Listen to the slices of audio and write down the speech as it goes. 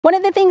One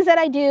of the things that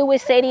I do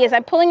with Sadie is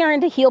I'm pulling her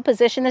into heel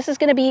position. This is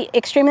going to be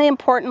extremely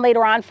important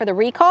later on for the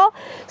recall.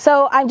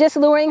 So I'm just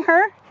luring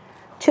her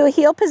to a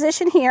heel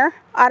position here,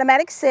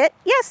 automatic sit,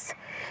 yes.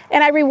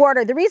 And I reward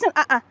her. The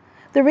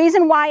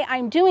reason why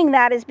I'm doing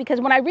that is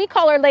because when I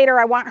recall her later,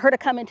 I want her to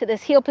come into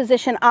this heel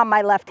position on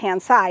my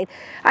left-hand side.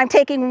 I'm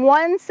taking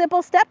one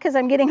simple step because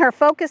I'm getting her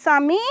focus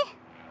on me.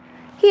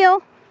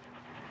 Heel,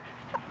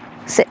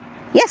 sit,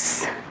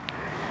 yes.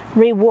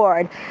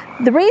 Reward.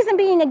 The reason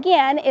being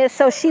again is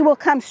so she will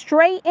come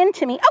straight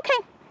into me.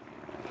 Okay.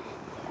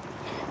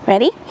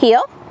 Ready?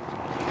 Heel.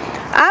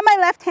 On my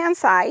left-hand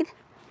side.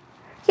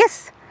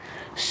 Yes.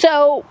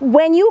 So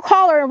when you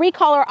call her and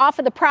recall her off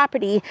of the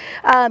property,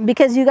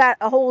 because you got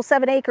a whole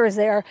 7 acres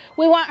there,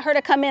 we want her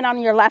to come in on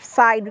your left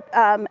side.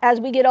 As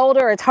we get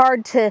older, it's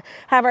hard to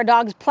have our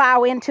dogs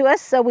plow into us,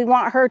 so we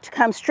want her to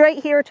come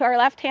straight here to our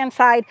left-hand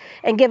side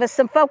and give us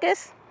some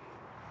focus.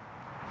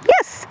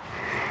 Yes.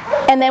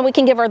 And then we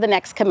can give her the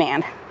next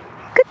command.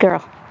 Good girl.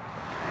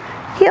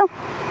 Heel.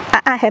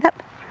 Head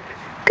up.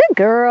 Good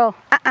girl.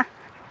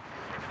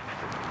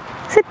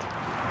 Sit.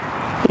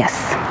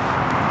 Yes.